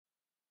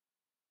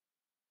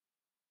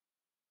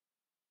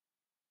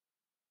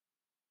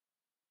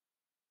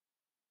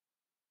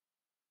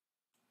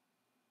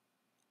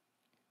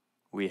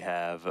We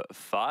have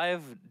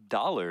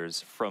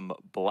 $5 from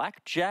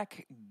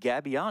Blackjack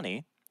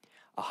Gabbiani.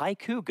 A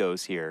haiku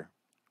goes here,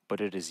 but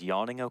it is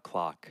yawning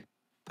o'clock.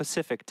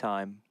 Pacific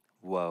time.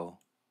 Whoa.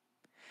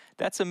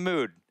 That's a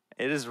mood.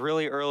 It is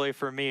really early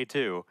for me,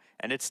 too,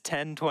 and it's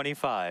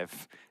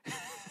 10:25.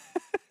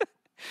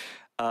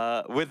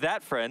 With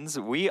that, friends,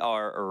 we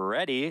are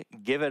ready.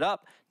 Give it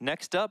up.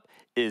 Next up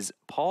is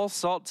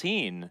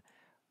Paulsaltine.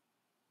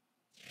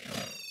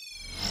 I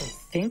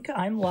think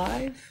I'm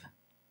live.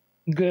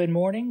 Good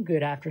morning,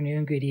 good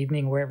afternoon, good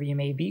evening, wherever you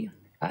may be.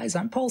 Guys,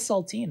 I'm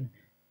Paulsaltine,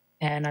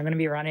 and I'm going to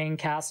be running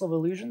Castle of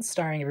Illusion,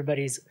 starring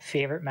everybody's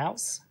favorite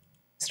mouse,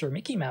 Mr.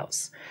 Mickey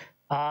Mouse.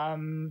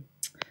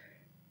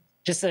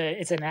 It's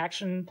an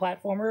action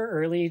platformer,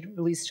 early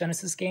release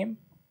Genesis game.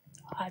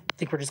 I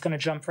think we're just going to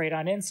jump right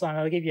on in, so I'm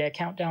going to give you a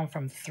countdown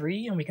from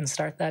 3, and we can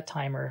start that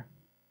timer.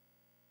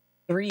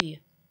 3,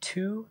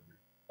 2,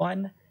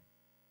 1,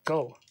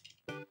 go.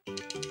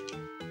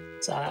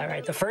 So, all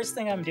right, the first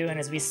thing I'm doing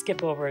is we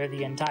skip over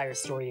the entire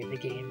story of the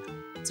game.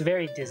 It's a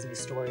very Disney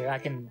story. I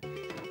can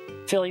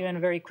fill you in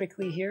very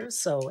quickly here.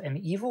 So, an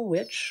evil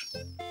witch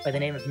by the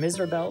name of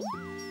Lizstar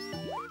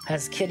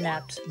has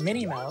kidnapped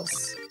Minnie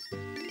Mouse,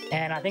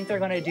 and I think they're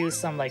going to do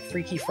some like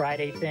Freaky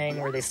Friday thing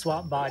where they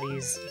swap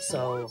bodies.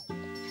 So,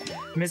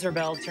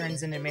 Lizstar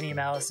turns into Minnie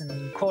Mouse,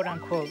 and quote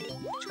unquote,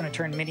 she's going to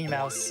turn Minnie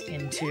Mouse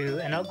into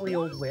an ugly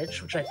old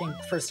witch, which I think,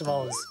 first of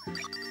all, is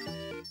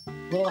a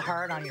little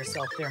hard on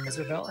yourself there,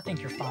 Lizstar. I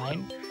think you're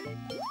fine.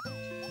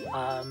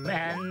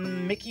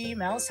 And Mickey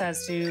Mouse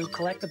has to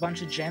collect a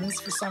bunch of gems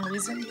for some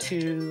reason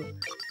to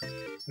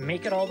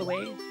make it all the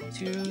way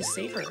to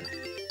save her.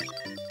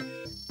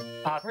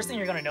 First thing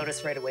you're going to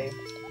notice right away,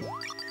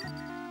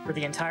 for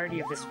the entirety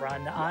of this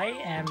run, I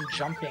am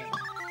jumping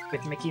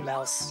with Mickey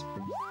Mouse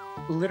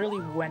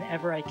literally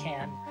whenever I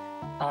can.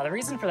 The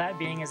reason for that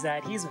being is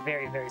that he's a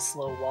very, very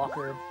slow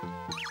walker.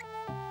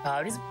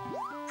 He's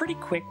pretty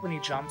quick when he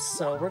jumps,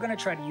 so we're going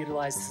to try to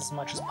utilize this as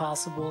much as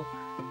possible.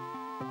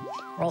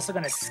 We're also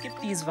going to skip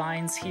these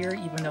vines here,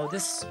 even though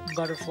this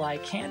butterfly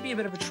can be a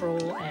bit of a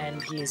troll,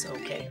 and he's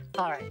okay.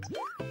 Alright.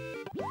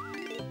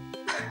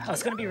 I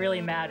was going to be really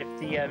mad if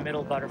the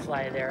middle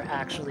butterfly there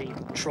actually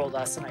trolled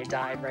us and I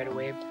died right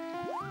away.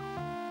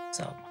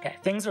 So, okay,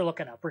 things are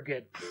looking up. We're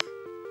good.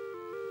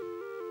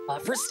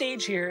 First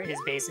stage here is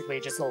basically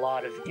just a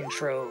lot of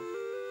intro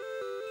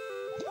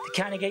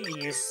to kind of get you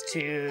used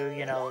to,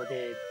 you know,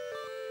 the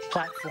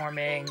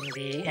platforming,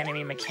 the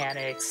enemy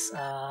mechanics,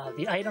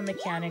 the item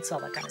mechanics, all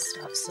that kind of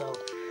stuff. So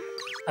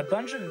a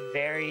bunch of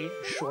very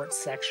short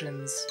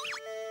sections.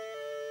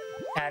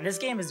 And this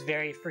game is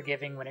very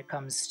forgiving when it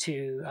comes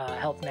to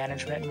health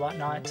management and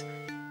whatnot.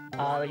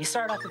 You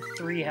start off with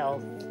 3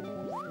 health,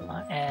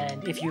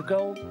 and if you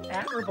go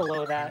at or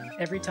below that,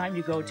 every time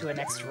you go to a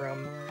next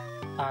room,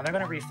 they're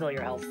going to refill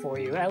your health for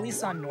you, at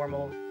least on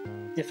normal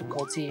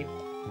difficulty.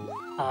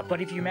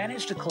 But if you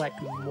manage to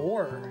collect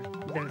more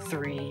than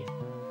 3,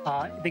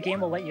 the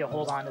game will let you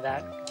hold on to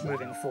that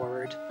moving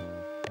forward.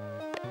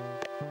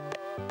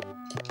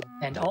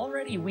 And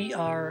already we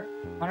are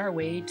on our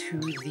way to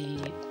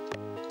the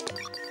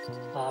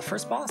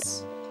first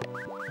boss.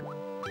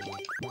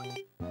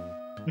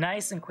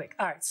 Nice and quick.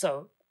 Alright,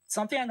 so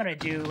something I'm going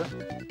to do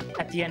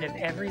at the end of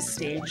every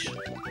stage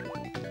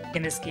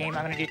in this game,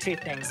 I'm going to do 2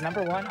 things.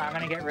 Number 1, I'm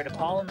going to get rid of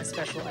all of my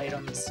special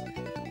items.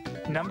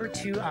 Number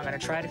 2, I'm going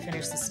to try to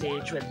finish the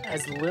stage with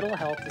as little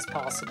health as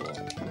possible.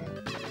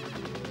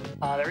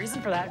 The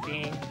reason for that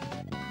being,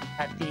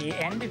 at the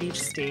end of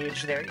each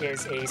stage, there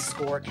is a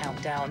score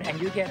countdown,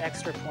 and you get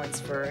extra points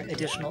for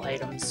additional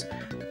items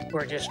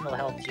or additional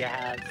health you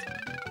have.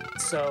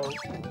 So,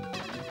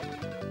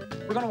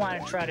 we're going to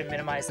want to try to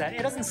minimize that.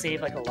 It doesn't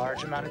save like a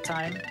large amount of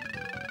time,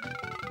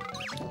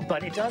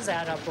 but it does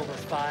add up over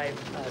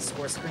 5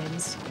 score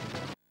screens.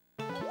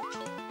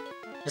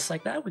 Just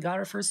like that, we got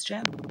our first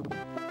gem.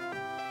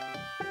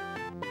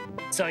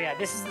 So yeah,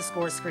 this is the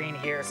score screen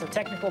here. So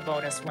technical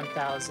bonus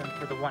 1000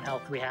 for the 1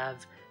 health we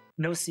have.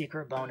 No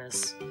secret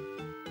bonus.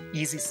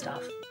 Easy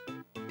stuff.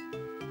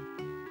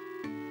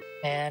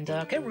 And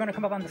okay, we're gonna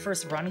come up on the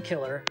first run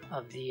killer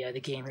of the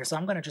game here. So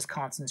I'm gonna just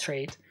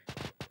concentrate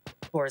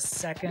for a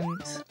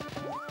second.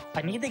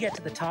 I need to get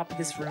to the top of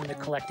this room to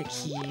collect a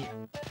key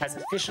as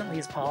efficiently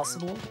as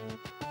possible.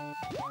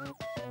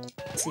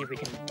 Let's see if we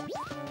can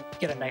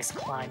get a nice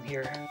climb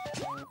here.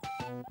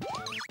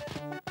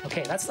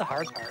 Okay, that's the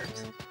hard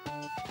part.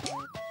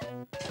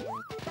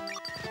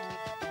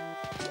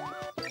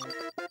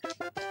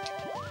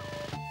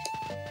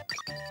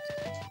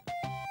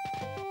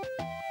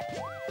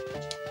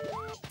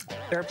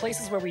 There are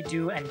places where we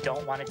do and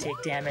don't want to take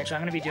damage. I'm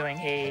going to be doing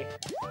a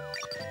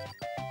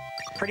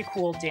pretty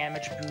cool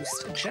damage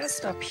boost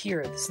just up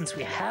here, since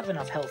we have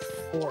enough health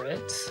for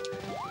it.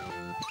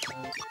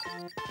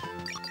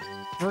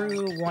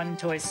 Through 1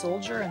 toy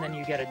soldier, and then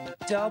you get a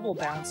double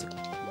bounce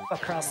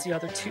across the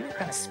other 2,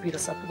 kind of speed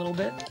us up a little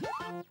bit.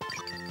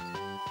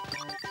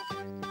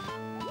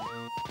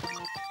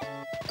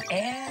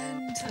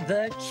 And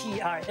the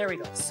key. Alright, there we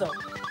go. So,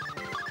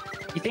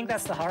 You think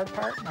that's the hard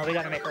part? No, we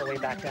gotta make our way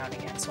back down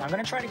again. So I'm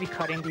gonna try to be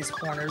cutting these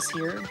corners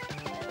here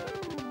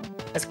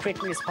as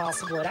quickly as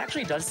possible. It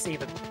actually does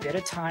save a bit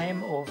of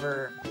time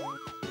over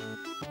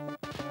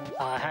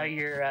how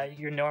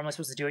you're normally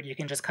supposed to do it. You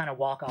can just kind of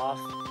walk off.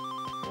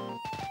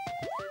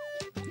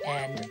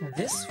 And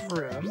this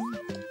room,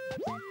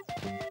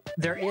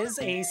 there is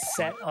a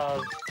set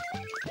of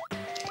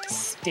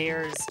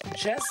stairs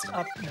just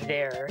up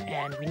there,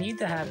 and we need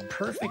to have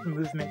perfect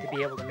movement to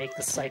be able to make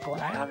the cycle,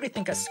 and I already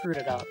think I screwed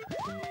it up.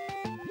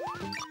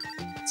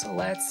 So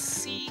let's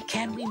see,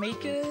 can we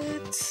make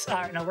it?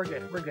 Alright, no, we're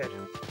good, we're good.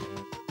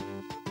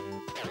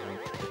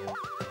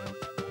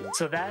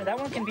 So that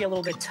one can be a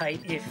little bit tight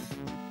if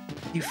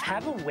you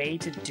have a way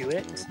to do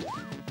it,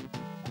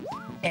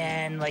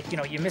 and like, you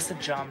know, you miss a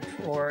jump,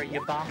 or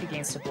you bonk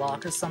against a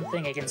block or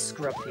something, it can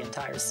screw up the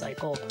entire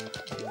cycle.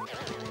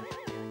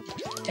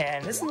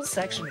 And this little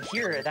section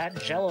here,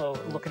 that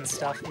jello-looking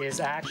stuff is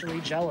actually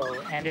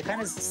jello, and it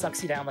kind of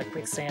sucks you down like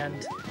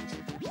quicksand.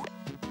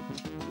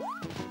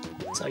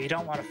 So you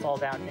don't want to fall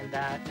down in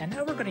that. And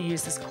now we're going to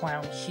use this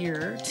clown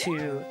here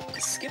to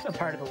skip a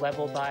part of the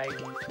level by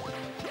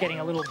getting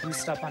a little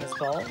boost up on his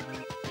ball.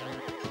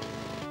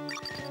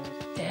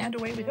 And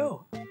away we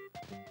go.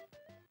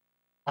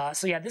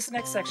 So yeah, this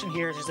next section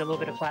here is just a little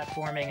bit of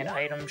platforming and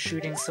item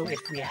shooting, so if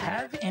we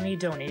have any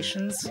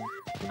donations,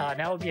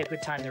 now would be a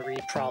good time to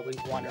read probably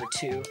one or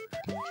two.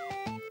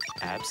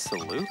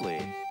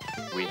 Absolutely.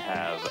 We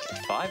have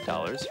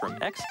 $5 from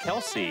X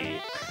Kelsey,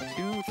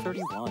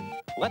 231.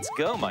 Let's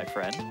go, my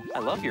friend. I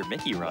love your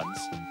Mickey runs.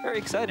 Very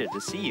excited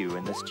to see you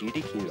in this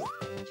GDQ.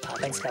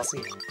 Thanks,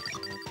 Kelsey.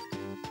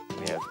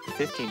 We have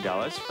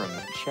 $15 from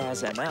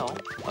Chaz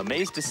ML.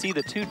 Amazed to see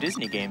the 2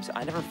 Disney games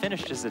I never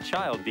finished as a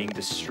child being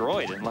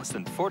destroyed in less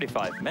than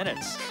 45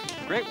 minutes.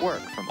 Great work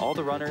from all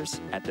the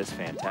runners at this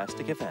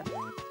fantastic event.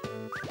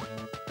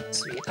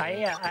 Sweet.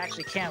 I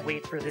actually can't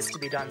wait for this to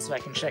be done so I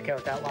can check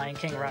out that Lion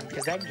King run,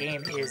 because that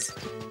game is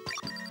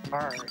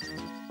hard.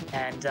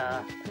 And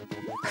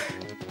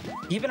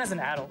even as an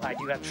adult, I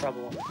do have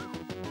trouble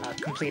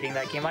completing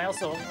that game. I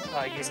also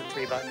use a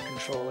 3-button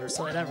controller,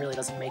 so that really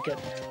doesn't make it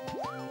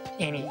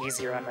any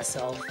easier on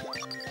myself.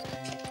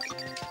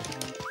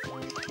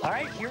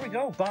 Alright, here we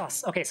go,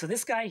 boss. Okay, so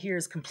this guy here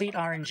is complete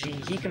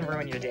RNG. He can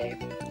ruin your day.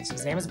 So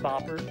his name is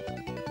Bopper.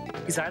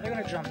 He's either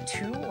going to jump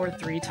 2 or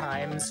 3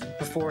 times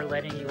before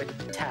letting you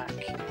attack.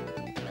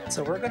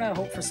 So we're going to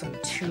hope for some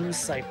 2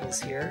 cycles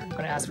here. I'm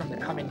going to ask for him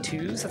to come in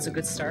 2s. That's a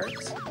good start.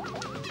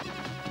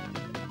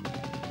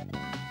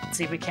 Let's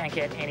see if we can't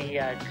get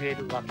any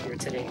good luck here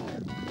today.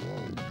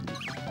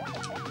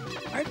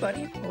 Alright,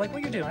 buddy. I like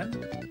what you're doing.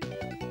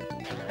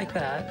 Like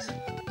that.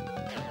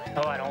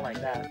 Oh, I don't like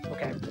that.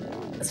 Okay,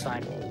 that's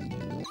fine.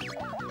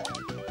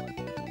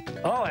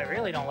 Oh, I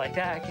really don't like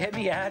that. Get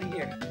me out of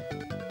here.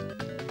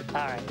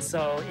 Alright,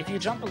 so if you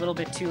jump a little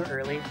bit too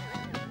early,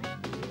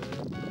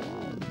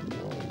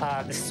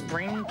 the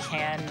spring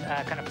can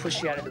kind of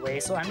push you out of the way,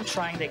 so I'm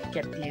trying to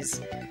get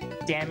these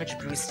damage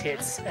boost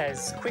hits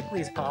as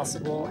quickly as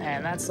possible,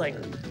 and that's like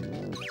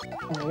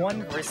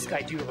one risk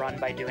I do run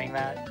by doing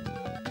that.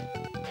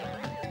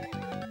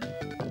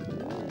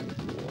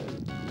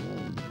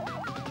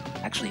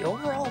 Actually,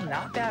 overall,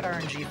 not bad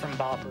RNG from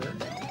Bopper.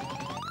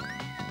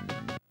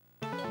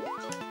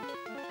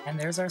 And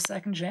there's our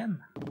second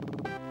gem.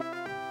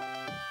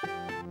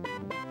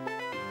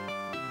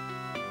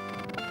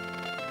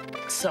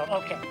 So,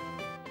 okay,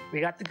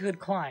 we got the good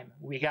climb,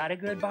 we got a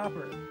good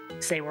Bopper.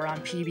 Say we're on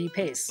PB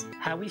pace.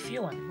 How we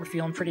feeling? We're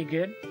feeling pretty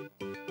good.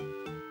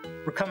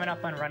 We're coming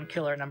up on run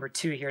killer number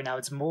 2 here. Now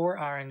it's more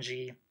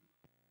RNG.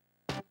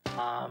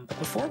 But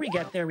before we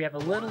get there, we have a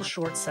little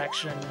short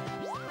section.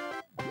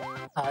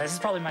 This is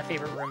probably my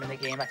favorite room in the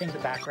game. I think the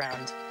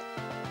background,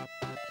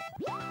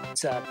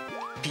 it's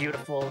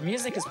beautiful.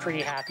 Music is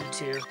pretty happy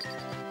too.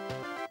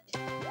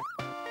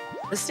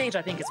 This stage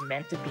I think is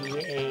meant to be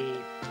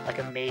like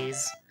a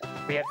maze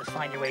where you have to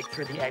find your way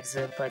through the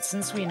exit, but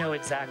since we know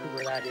exactly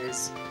where that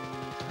is,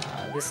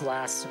 this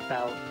lasts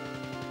about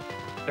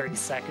 30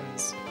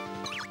 seconds.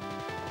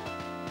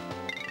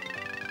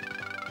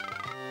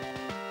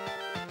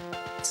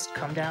 Let's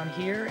come down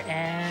here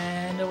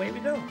and away we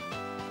go.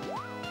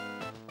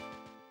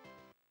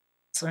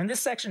 So in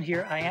this section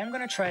here, I am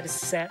going to try to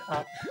set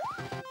up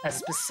a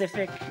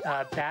specific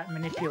bat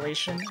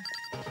manipulation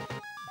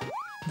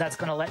that's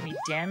going to let me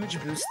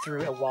damage boost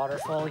through a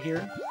waterfall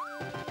here.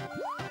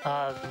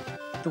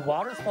 The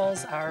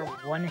waterfalls are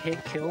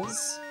one-hit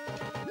kills.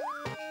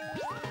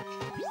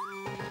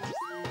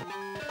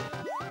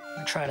 I'm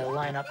going to try to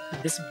line up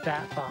this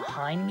bat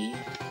behind me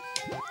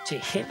to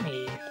hit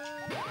me.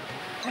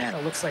 And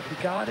it looks like we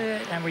got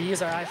it. And we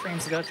use our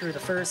iframes to go through the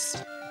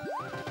first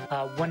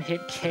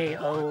one-hit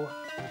KO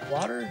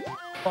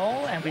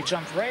waterfall, and we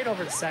jump right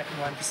over the second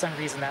one. For some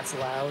reason, that's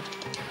allowed.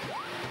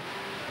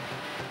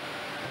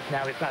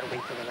 Now we've got to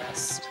wait for the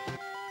rest.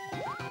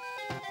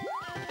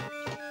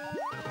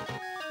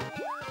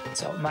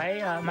 So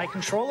my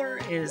controller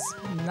is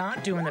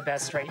not doing the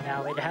best right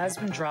now. It has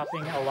been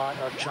dropping a lot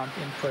of jump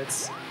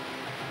inputs.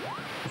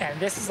 And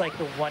this is like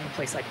the one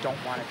place I don't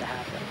want it to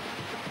happen.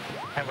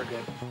 And we're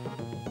good.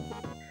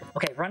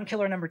 Okay, run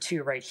killer number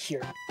 2 right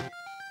here.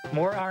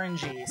 More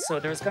RNG. So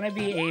there's going to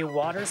be a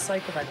water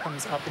cycle that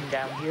comes up and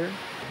down here.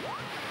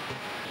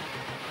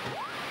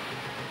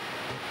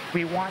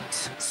 We want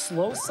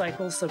slow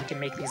cycles so we can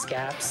make these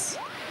gaps.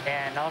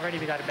 And already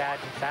we got a bad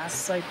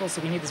fast cycle,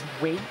 so we need this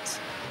wait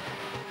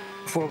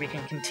before we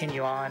can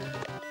continue on.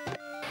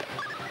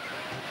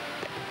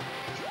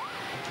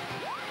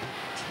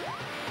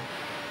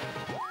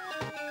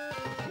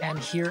 And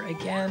here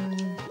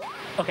again.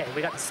 Okay,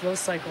 we got the slow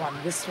cycle on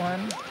this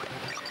one.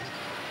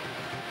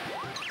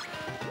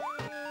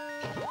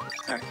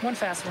 Alright, one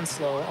fast, one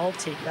slow. I'll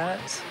take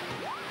that.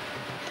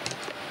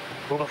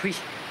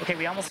 Okay,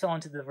 we almost fell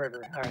into the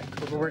river.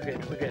 Alright, we're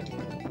good, we're good.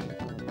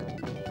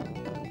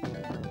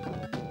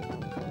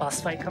 Boss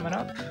fight coming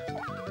up.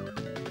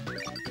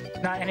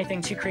 Not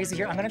anything too crazy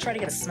here. I'm gonna try to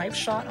get a snipe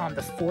shot on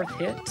the 4th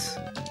hit.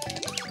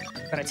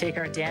 Gonna take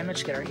our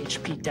damage, get our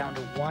HP down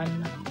to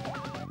 1.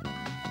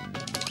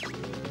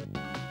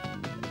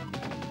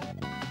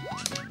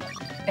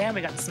 And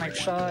we got the snipe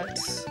shot.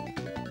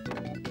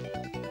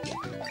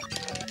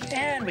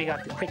 And we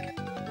got the quick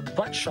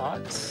butt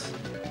shot.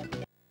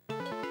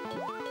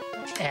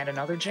 And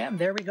another gem.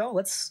 There we go.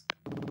 Let's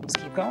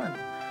keep going.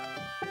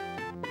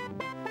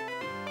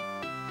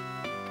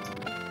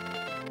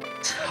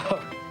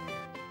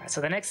 So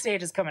the next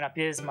stage is coming up.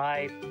 It is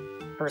my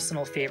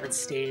personal favorite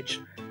stage.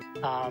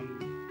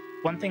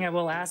 One thing I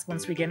will ask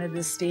once we get into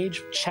this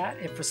stage, chat,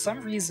 if for some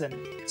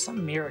reason,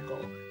 some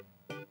miracle,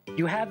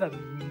 you have a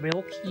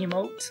milk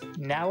emote,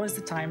 now is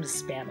the time to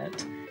spam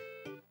it.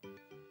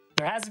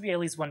 There has to be at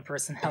least one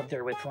person out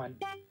there with one.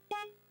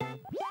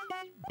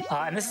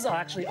 And this is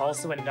actually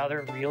also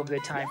another real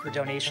good time for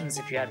donations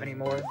if you have any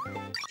more.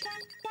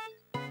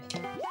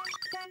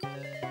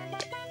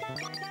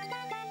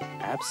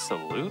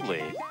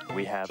 Absolutely.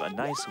 We have a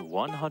nice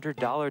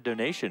 $100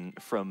 donation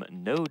from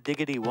No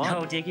Diggity One.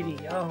 No Diggity,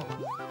 oh.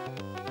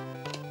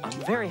 I'm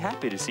very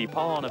happy to see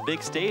Paul on a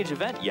big stage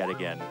event yet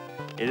again.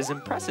 It is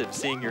impressive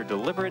seeing your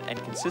deliberate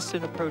and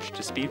consistent approach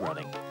to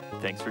speedrunning.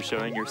 Thanks for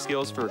showing your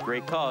skills for a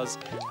great cause.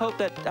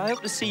 I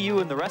hope to see you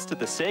and the rest of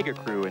the Sega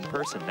crew in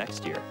person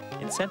next year.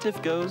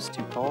 Incentive goes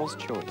to Paul's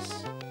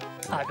choice.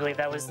 I believe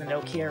that was the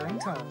Nokia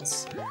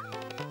ringtones.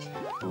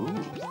 Ooh,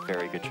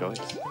 very good choice.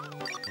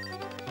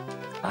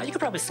 You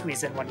could probably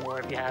squeeze in one more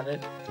if you have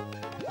it.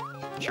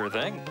 Sure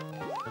thing.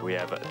 We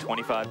have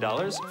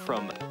 $25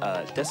 from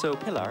Deso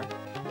Pilar.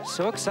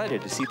 So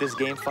excited to see this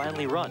game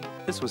finally run.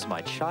 This was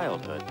my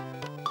childhood.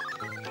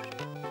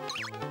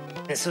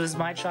 This was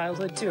my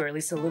childhood too, or at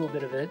least a little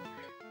bit of it.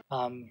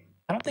 I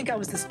don't think I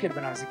was this good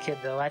when I was a kid,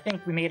 though. I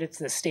think we made it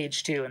to the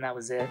stage 2, and that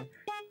was it.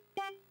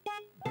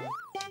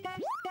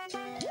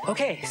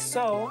 Okay,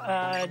 so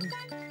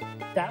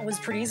that was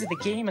pretty easy. The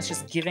game is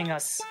just giving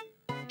us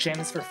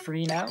gems for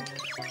free now.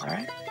 All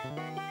right.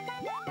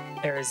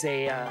 There is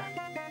a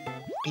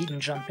eat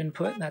and jump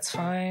input. That's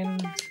fine.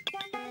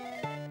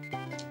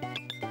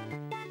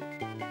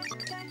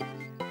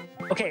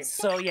 Okay,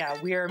 so yeah,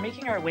 we are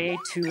making our way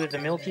to the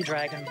Milky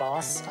Dragon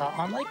boss.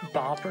 Unlike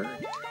Bopper,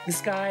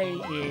 this guy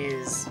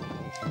is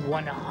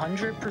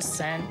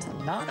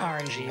 100% not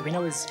RNG. We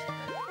know his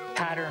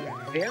pattern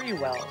very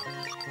well.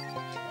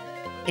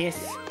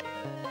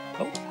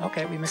 Oh,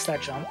 okay, we missed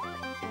that jump.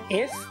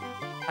 If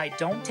I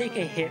don't take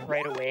a hit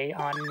right away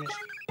on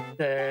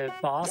the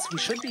boss, we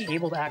should be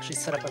able to actually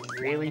set up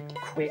a really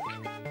quick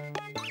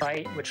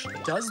fight, which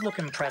does look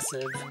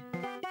impressive.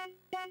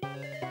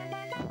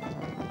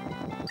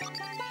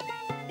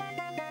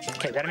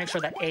 Okay, gotta make sure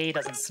that A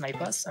doesn't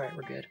snipe us. Alright,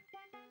 we're good.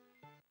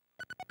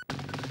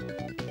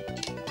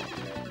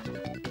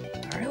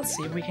 Alright, let's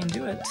see if we can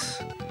do it.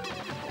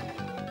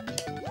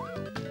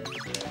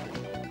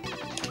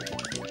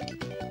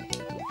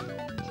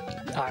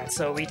 Alright,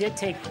 so we did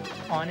take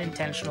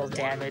unintentional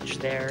damage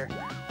there.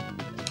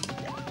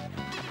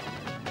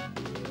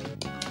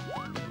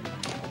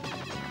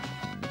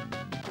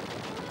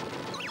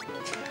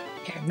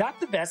 Okay, not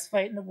the best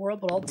fight in the world,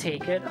 but I'll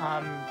take it.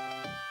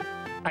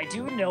 I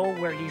do know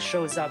where he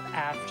shows up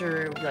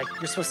after, like,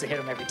 you're supposed to hit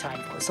him every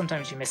time.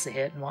 Sometimes you miss a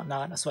hit and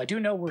whatnot, so I do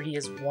know where he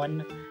is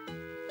one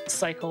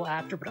cycle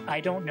after, but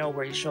I don't know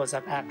where he shows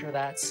up after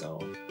that, so...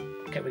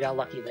 Okay, we got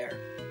lucky there.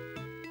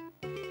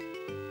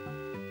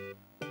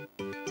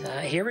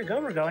 Here we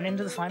go, we're going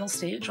into the final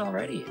stage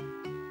already.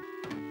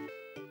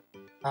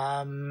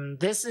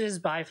 This is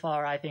by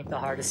far, I think, the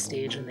hardest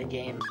stage in the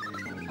game.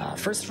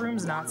 First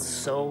room's not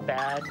so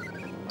bad.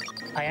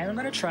 I am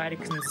going to try to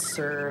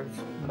conserve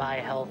my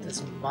health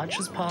as much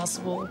as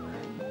possible,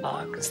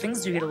 because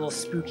things do get a little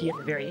spooky at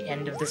the very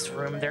end of this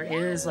room. There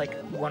is like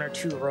 1 or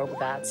 2 rogue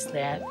bats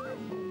that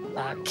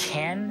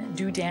can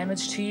do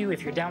damage to you.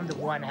 If you're down to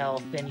 1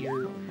 health, then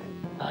you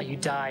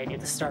die and you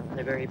have to start from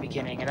the very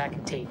beginning, and that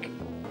can take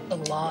a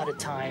lot of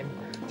time.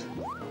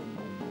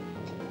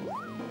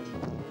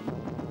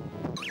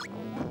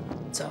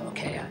 So,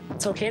 okay,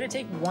 it's okay to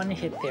take 1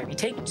 hit there. You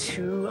take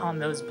 2 on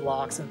those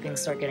blocks and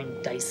things start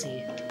getting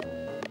dicey.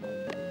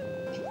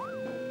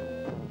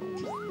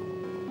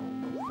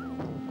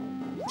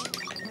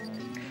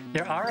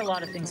 There are a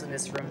lot of things in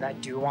this room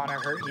that do want to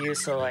hurt you,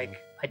 so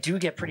like I do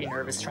get pretty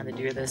nervous trying to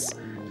do this.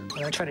 I'm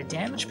gonna try to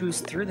damage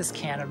boost through this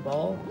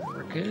cannonball.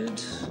 We're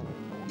good.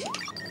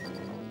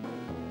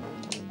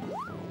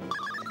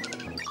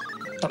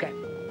 Okay.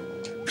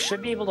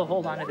 Should be able to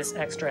hold on to this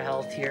extra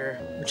health here,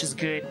 which is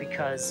good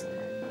because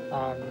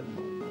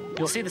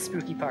you'll see the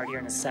spooky part here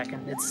in a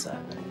second. It's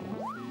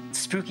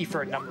spooky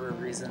for a number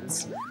of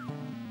reasons.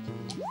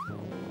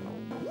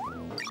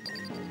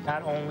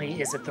 Not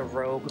only is it the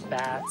rogue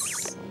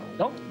bats.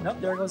 Oh, nope,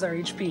 there goes our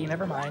HP.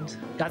 Never mind.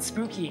 Got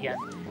spooky again.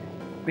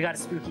 We got a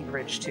spooky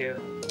bridge too.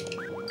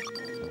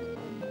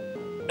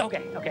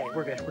 Okay,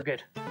 we're good, we're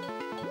good.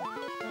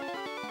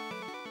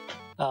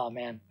 Oh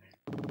man.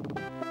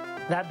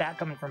 That bat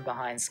coming from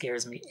behind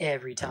scares me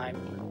every time.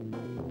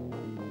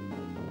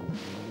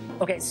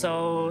 Okay,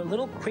 so a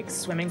little quick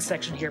swimming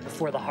section here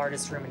before the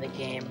hardest room in the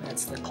game.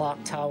 That's the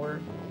clock tower.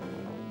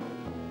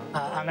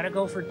 I'm gonna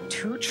go for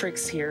 2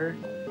 tricks here.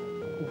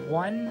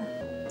 One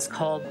is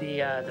called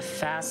the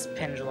fast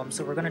pendulum.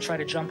 So we're gonna try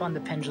to jump on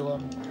the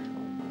pendulum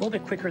a little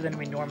bit quicker than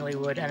we normally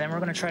would, and then we're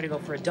gonna try to go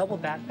for a double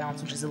bat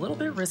bounce, which is a little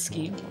bit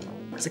risky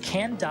because I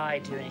can die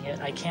doing it.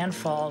 I can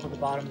fall to the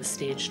bottom of the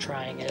stage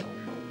trying it.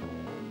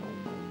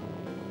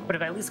 But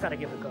I've at least got to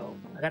give it a go.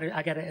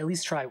 I gotta at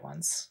least try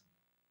once.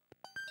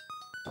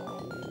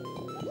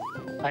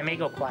 I may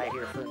go quiet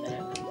here for a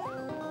minute.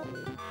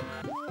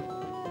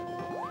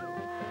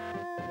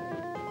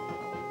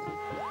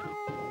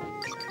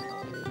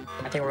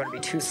 I think we're gonna be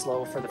too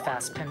slow for the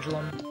fast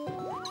pendulum.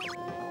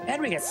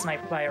 And we get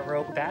sniped by a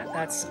rogue bat.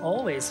 That's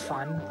always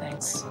fun,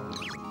 thanks.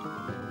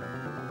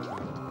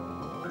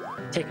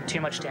 Taking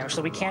too much damage,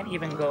 so we can't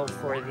even go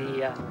for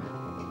the...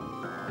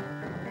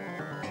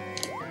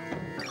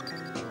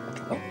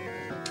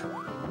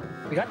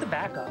 We got the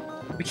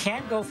backup. We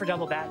can't go for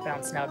double bat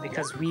bounce now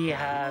because we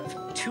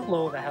have too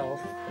low of a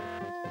health.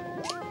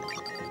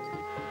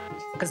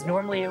 Because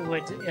normally it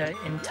would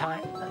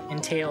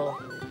entail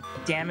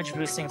damage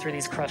boosting through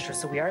these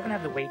crushers, so we are going to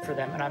have to wait for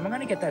them. And I'm going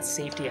to get that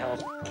safety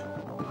health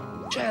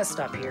just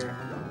up here.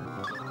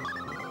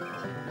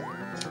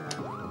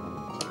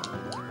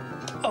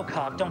 Oh,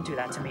 Cog, don't do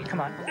that to me.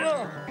 Come on.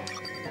 Ugh.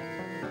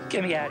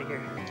 Get me out of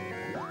here.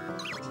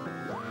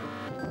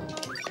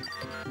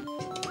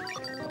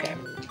 Okay.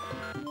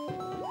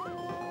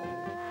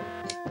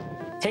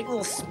 Take a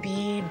little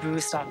speed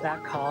boost off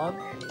that Cog.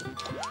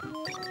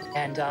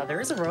 And there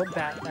is a rogue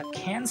bat that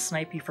can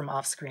snipe you from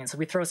off screen, so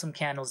we throw some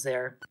candles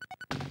there.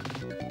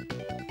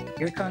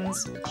 Here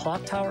comes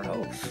Clock Tower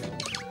Oath.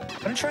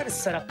 I'm gonna try to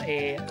set up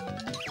a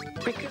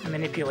quick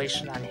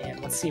manipulation on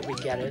him. Let's see if we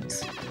get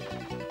it.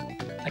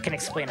 I can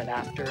explain it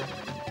after.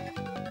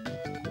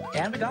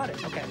 And we got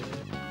it, okay.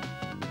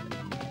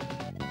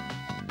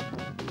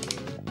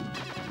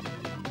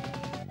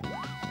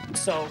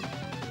 So,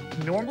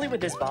 normally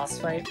with this boss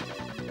fight,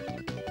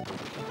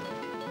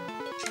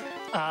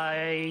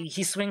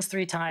 he swings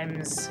 3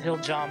 times, he'll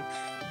jump,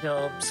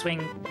 he'll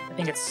swing, I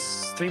think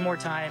it's 3 more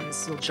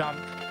times, he'll jump,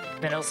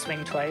 then he'll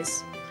swing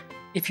twice.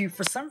 If you,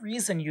 for some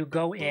reason, you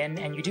go in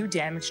and you do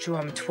damage to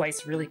him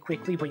twice really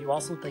quickly, but you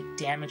also like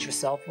damage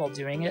yourself while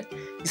doing it,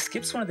 he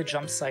skips one of the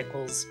jump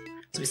cycles.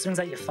 So he swings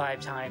at you 5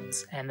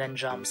 times, and then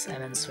jumps,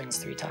 and then swings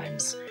 3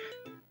 times.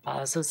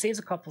 So it saves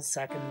a couple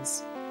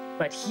seconds,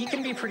 but he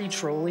can be pretty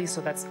trolly,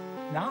 so that's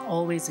not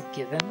always a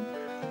given.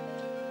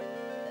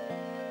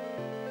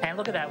 And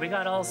look at that, we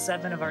got all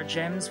 7 of our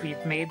gems,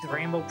 we've made the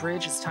Rainbow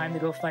Bridge, it's time to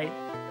go fight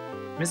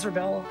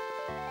Miserabel.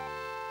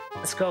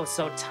 Let's go.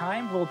 So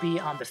time will be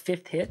on the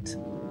 5th hit.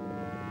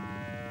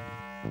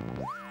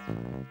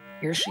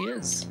 Here she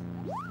is.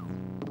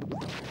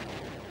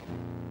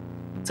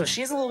 So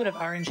she has a little bit of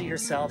RNG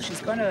herself.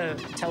 She's going to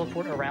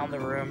teleport around the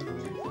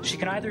room. She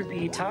can either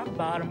be top,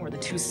 bottom, or the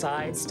 2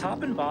 sides.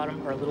 Top and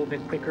bottom are a little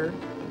bit quicker.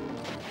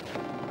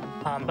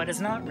 But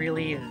it's not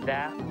really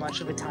that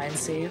much of a time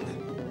save.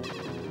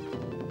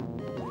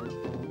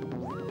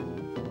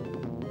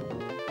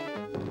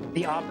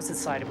 The opposite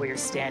side of where you're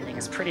standing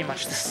is pretty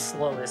much the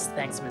slowest,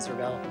 thanks,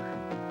 Miserabel.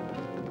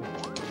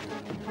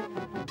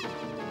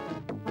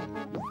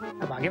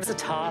 Come on, give us a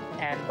top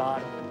and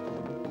bottom.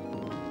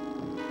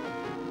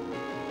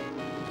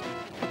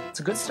 It's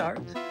a good start.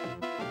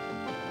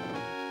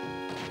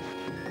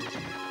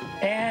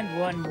 And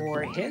one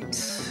more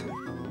hit.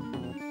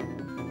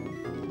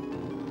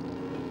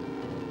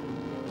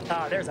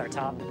 Ah, there's our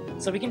top.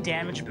 So we can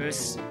damage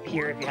boost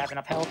here if you have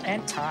enough health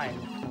and time.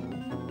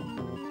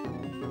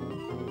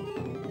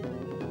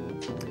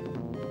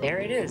 There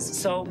it is.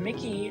 So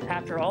Mickey,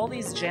 after all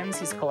these gems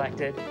he's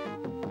collected,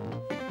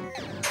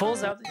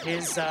 pulls out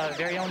his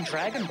very own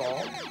Dragon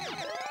Ball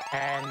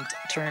and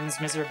turns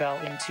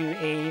Miserabel into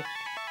a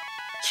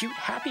cute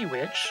happy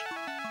witch.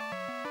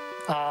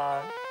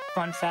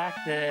 Fun fact,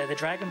 the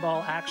Dragon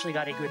Ball actually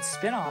got a good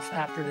spin-off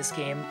after this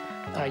game.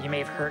 You may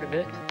have heard of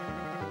it.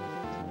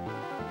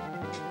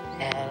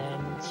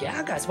 And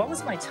yeah, guys, what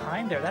was my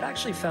time there? That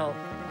actually felt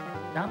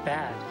not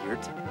bad.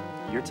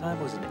 Your time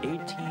was an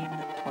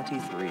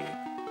 18:23.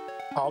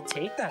 I'll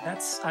take that.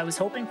 I was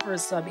hoping for a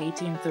sub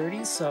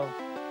 18:30, so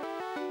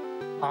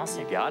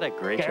Awesome. You got it.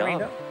 Great Get ready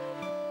job.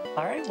 to-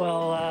 All right.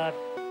 Well,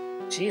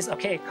 geez.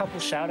 Okay, a couple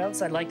shout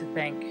outs. I'd like to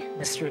thank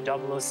Mr.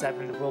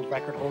 007, the world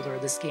record holder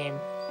of this game.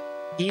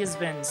 He has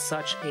been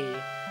such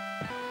a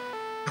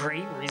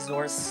great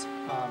resource.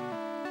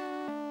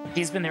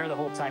 He's been there the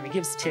whole time. He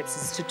gives tips.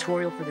 His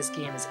tutorial for this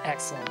game is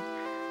excellent.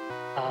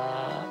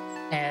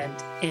 And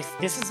if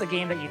this is a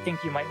game that you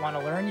think you might want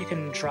to learn, you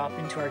can drop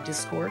into our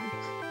Discord.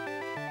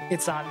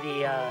 It's on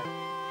the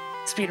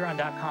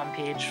speedrun.com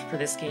page for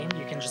this game.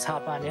 You can just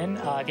hop on in.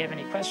 If you have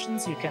any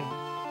questions, you can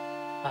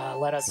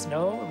let us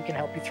know. We can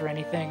help you through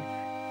anything.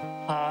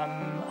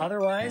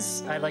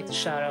 Otherwise, I'd like to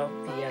shout out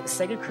the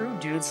Sega crew,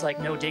 dudes like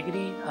No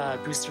Diggity,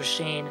 Booster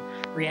Shane,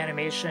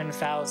 Reanimation,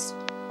 Faust.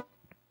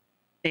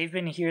 They've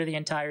been here the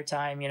entire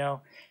time,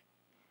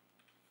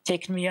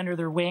 taking me under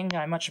their wing.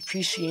 I much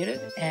appreciate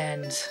it.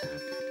 And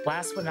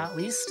last but not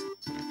least,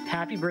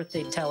 happy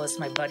birthday, Tellus,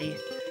 my buddy.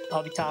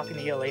 I'll be talking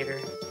to you later.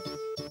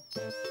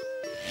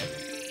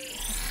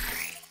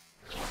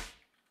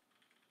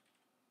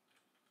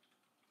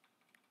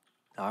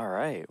 All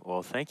right.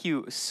 Well, thank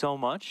you so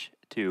much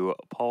to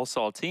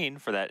Paulsaltine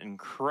for that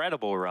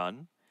incredible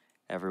run.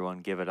 Everyone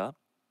give it up.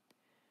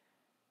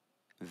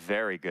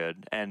 Very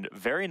good. And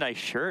very nice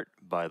shirt,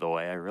 by the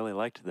way. I really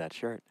liked that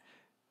shirt.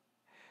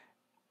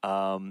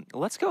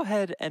 Let's go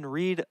ahead and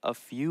read a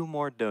few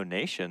more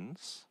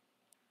donations.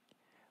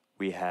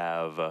 We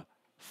have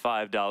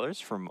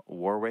 $5 from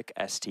Warwick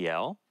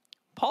STL.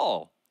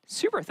 Paul,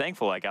 super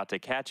thankful I got to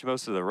catch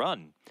most of the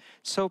run.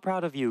 So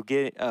proud of you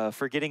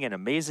for getting an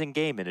amazing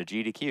game in a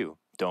GDQ.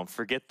 Don't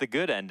forget the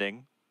good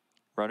ending.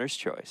 Runner's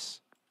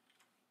choice.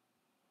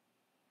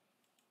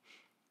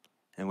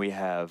 And we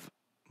have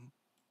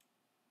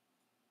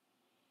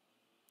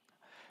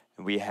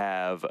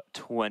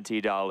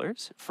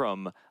 $20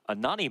 from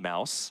Anani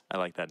Mouse. I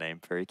like that name,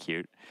 very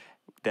cute.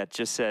 That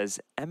just says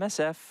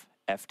MSF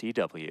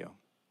FTW.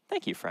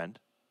 Thank you, friend.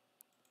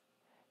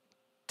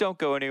 Don't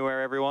go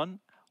anywhere, everyone.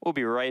 We'll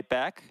be right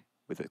back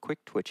with a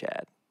quick Twitch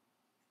ad.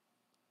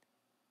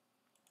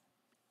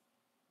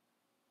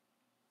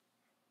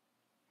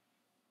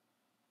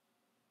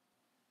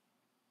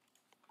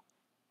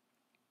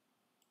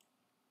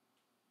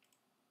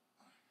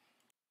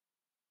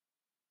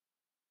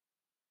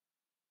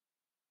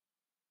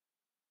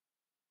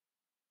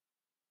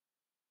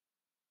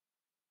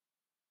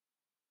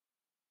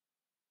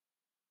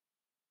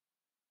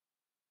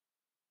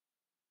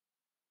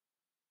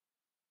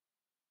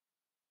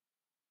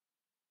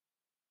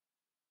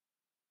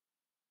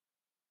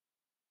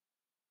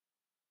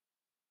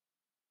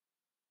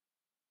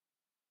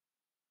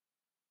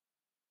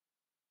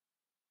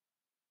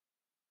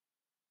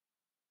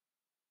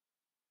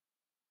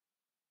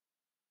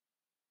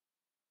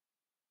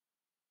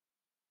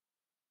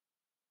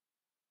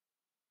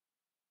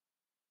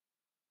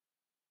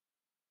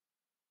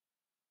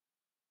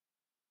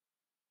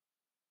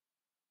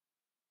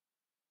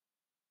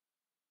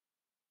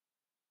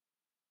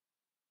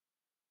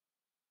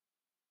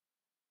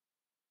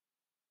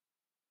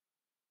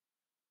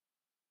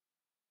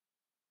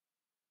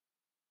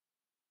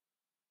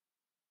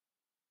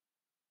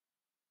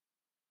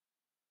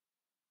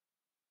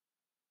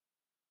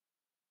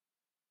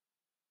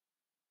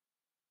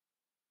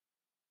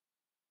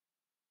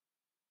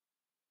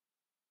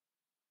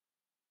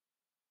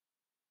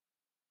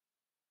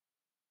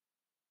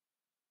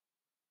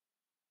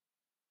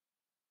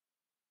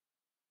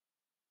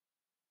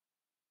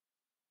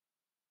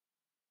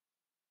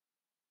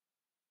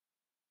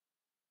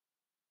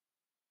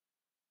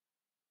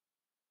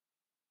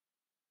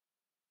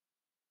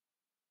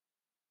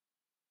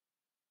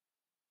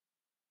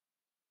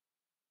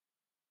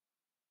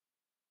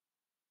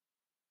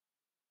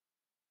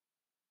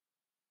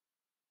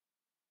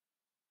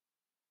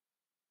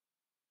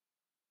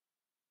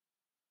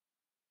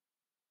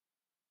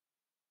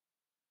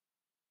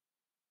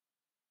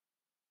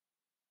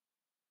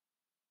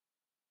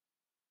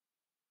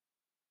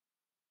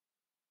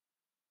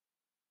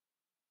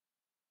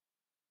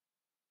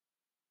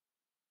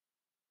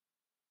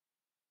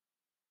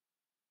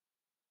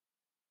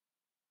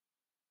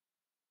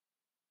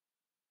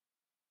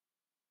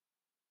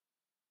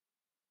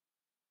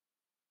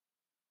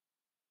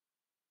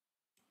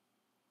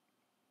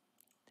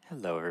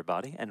 Hello,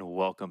 everybody, and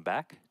welcome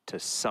back to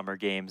Summer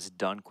Games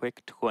Done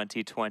Quick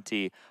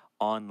 2020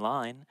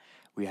 online.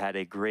 We had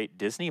a great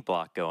Disney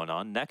block going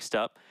on. Next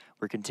up,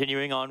 we're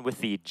continuing on with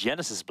the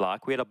Genesis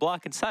block. We had a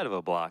block inside of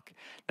a block.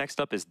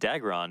 Next up is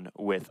Dagron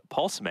with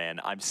Pulseman.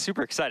 I'm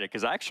super excited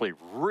because I actually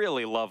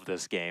really love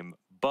this game.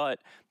 But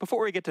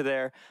before we get to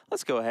there,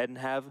 let's go ahead and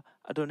have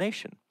a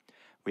donation.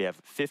 We have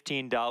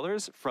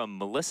 $15 from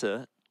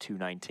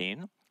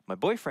Melissa219. My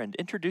boyfriend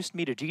introduced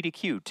me to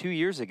GDQ 2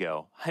 years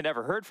ago. I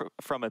never heard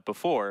from it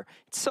before.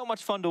 It's so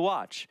much fun to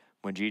watch.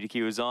 When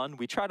GDQ is on,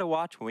 we try to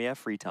watch when we have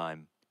free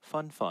time.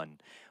 Fun, fun.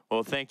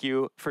 Well, thank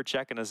you for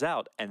checking us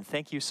out, and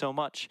thank you so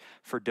much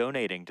for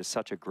donating to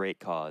such a great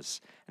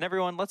cause. And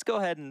everyone, let's go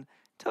ahead and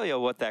tell you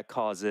what that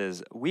cause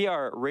is. We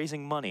are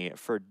raising money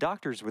for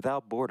Doctors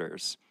Without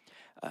Borders.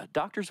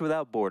 Doctors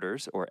Without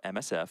Borders, or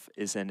MSF,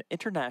 is an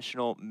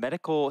international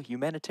medical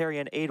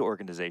humanitarian aid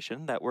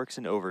organization that works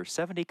in over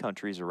 70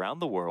 countries around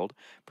the world,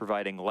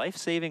 providing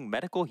life-saving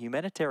medical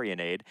humanitarian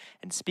aid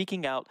and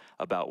speaking out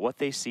about what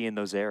they see in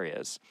those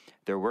areas.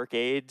 Their work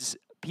aids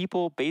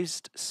people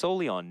based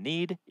solely on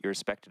need,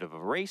 irrespective of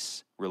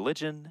race,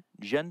 religion,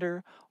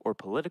 gender, or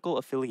political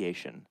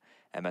affiliation.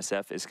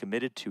 MSF is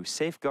committed to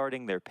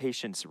safeguarding their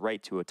patients'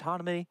 right to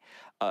autonomy,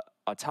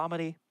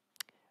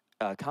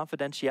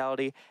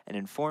 confidentiality, and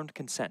informed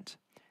consent.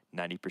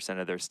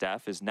 90% of their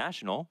staff is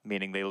national,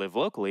 meaning they live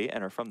locally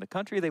and are from the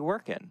country they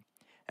work in.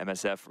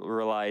 MSF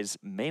relies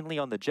mainly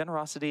on the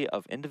generosity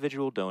of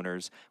individual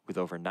donors, with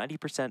over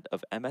 90%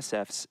 of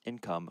MSF's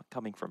income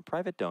coming from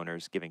private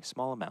donors giving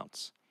small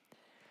amounts.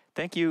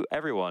 Thank you,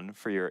 everyone,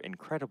 for your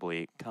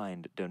incredibly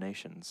kind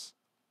donations.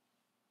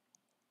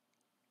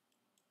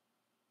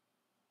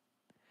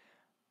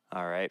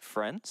 All right,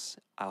 friends,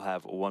 I'll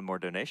have one more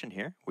donation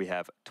here. We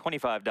have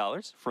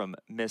 $25 from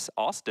Miss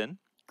Austin.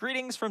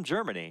 Greetings from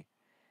Germany.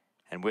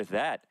 And with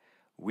that,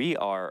 we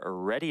are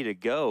ready to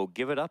go.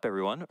 Give it up,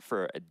 everyone,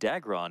 for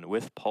Dagron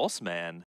with Pulseman.